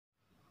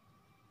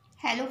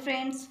Hello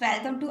friends,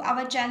 welcome to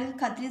our channel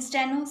Khatri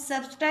Steno.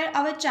 Subscribe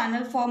our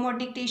channel for more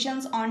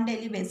dictations on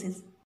daily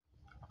basis.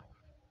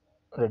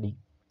 Ready,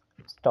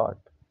 start.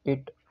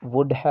 It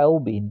would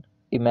have been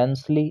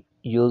immensely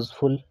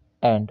useful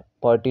and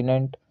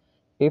pertinent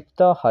if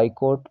the High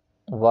Court,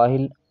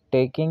 while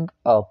taking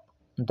up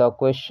the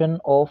question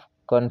of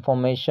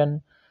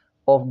confirmation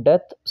of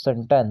death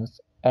sentence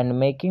and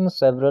making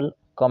several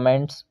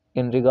comments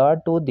in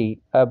regard to the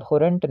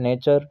abhorrent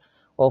nature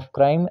of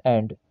crime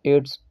and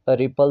its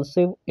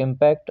repulsive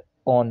impact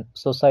on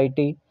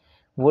society,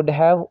 would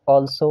have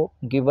also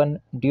given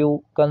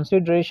due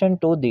consideration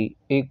to the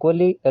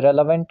equally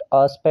relevant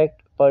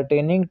aspect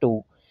pertaining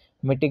to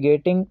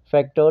mitigating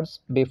factors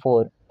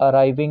before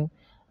arriving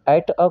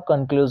at a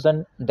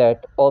conclusion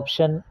that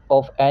option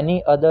of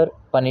any other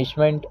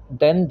punishment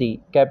than the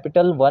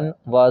capital one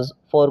was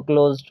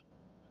foreclosed.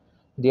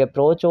 The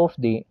approach of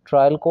the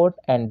trial court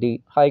and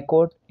the High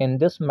Court in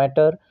this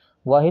matter,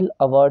 while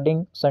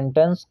awarding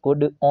sentence,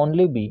 could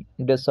only be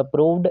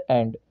disapproved,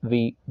 and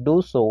we do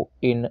so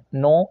in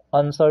no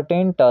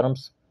uncertain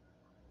terms.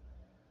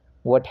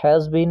 What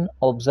has been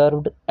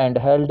observed and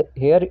held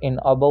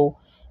hereinabove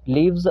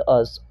leaves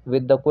us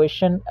with the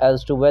question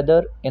as to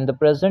whether, in the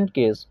present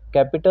case,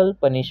 capital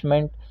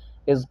punishment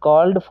is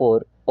called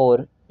for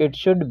or it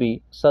should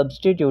be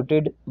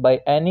substituted by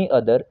any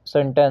other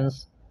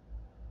sentence.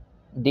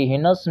 The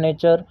heinous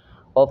nature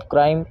of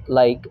crime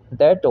like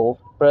that of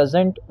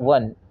present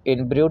one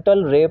in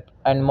brutal rape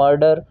and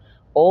murder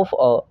of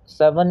a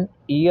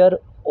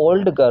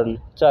 7-year-old girl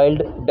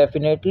child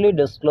definitely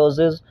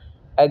discloses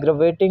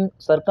aggravating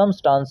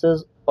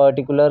circumstances,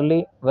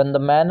 particularly when the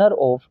manner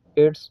of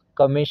its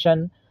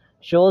commission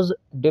shows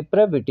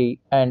depravity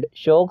and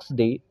shocks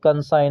the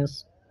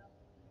conscience.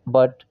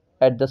 But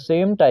at the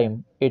same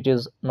time it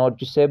is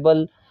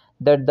noticeable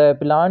that the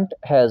appellant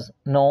has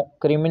no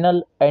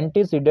criminal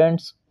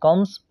antecedents,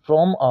 comes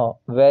from a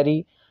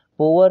very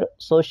poor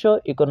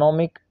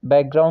socio-economic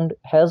background,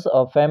 has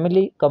a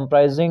family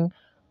comprising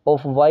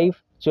of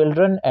wife,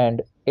 children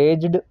and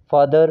aged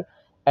father,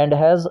 and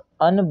has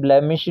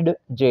unblemished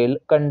jail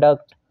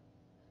conduct.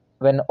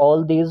 When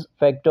all these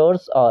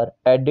factors are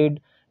added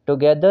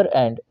together,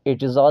 and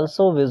it is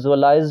also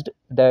visualized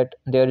that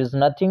there is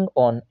nothing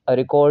on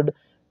record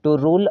to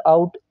rule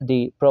out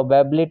the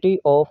probability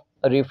of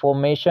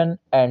reformation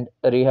and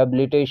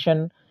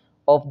rehabilitation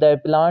of the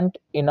appellant,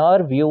 in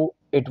our view,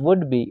 it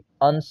would be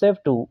unsafe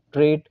to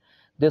treat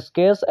this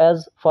case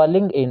as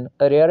falling in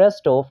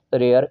rarest of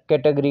rare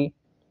category.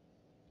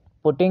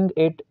 Putting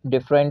it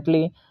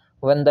differently,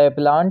 when the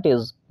appellant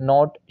is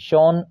not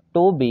shown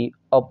to be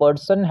a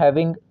person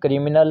having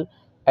criminal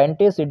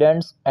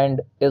antecedents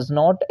and is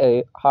not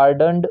a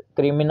hardened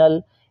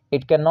criminal,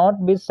 it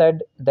cannot be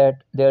said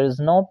that there is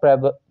no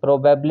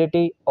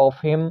probability of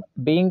him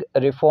being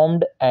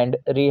reformed and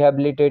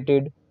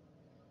rehabilitated.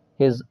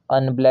 His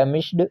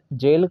unblemished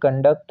jail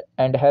conduct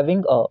and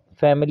having a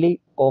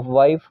family of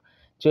wife,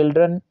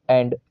 children,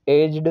 and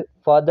aged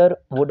father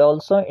would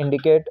also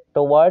indicate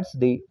towards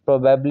the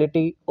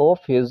probability of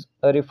his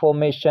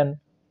reformation.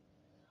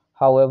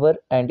 However,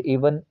 and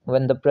even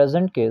when the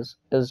present case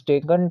is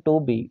taken to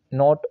be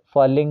not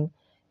falling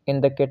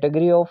in the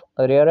category of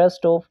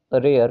rarest of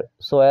rare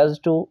so as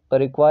to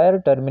require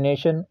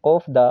termination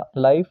of the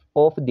life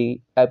of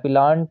the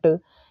appellant,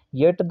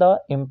 yet the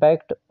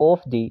impact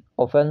of the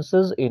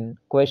offences in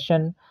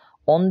question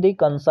on the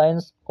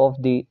conscience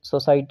of the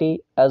society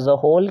as a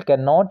whole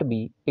cannot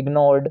be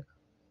ignored.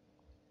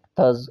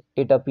 Thus,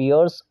 it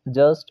appears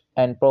just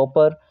and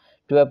proper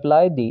to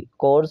apply the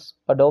course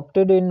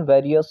adopted in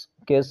various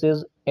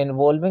cases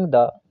involving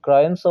the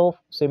crimes of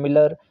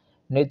similar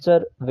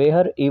nature,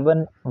 where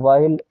even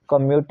while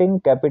commuting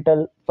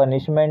capital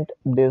punishment,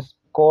 this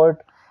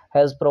court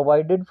has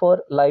provided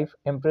for life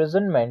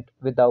imprisonment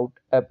without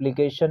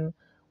application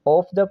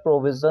of the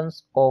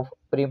provisions of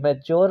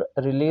premature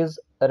release,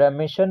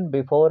 remission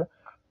before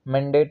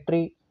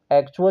mandatory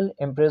actual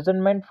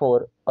imprisonment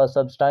for a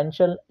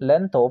substantial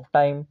length of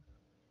time.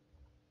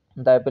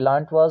 The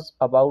appellant was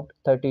about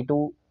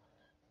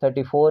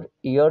 32-34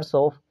 years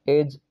of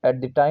age at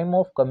the time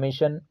of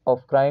commission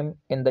of crime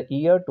in the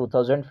year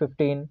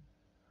 2015.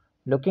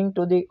 Looking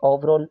to the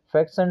overall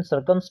facts and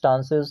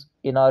circumstances,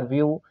 in our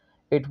view,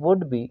 it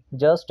would be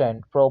just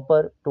and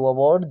proper to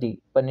award the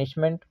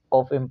punishment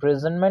of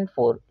imprisonment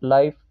for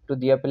life to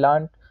the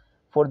appellant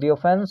for the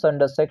offence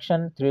under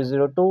Section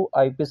 302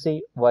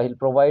 IPC, while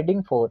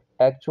providing for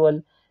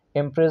actual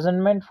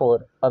imprisonment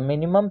for a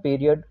minimum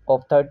period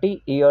of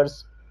 30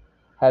 years.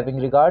 Having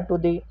regard to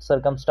the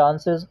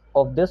circumstances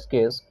of this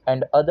case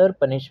and other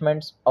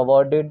punishments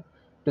awarded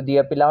to the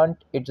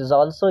appellant, it is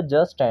also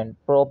just and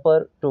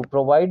proper to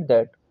provide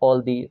that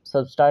all the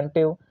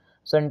substantive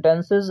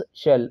sentences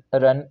shall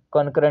run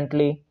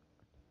concurrently.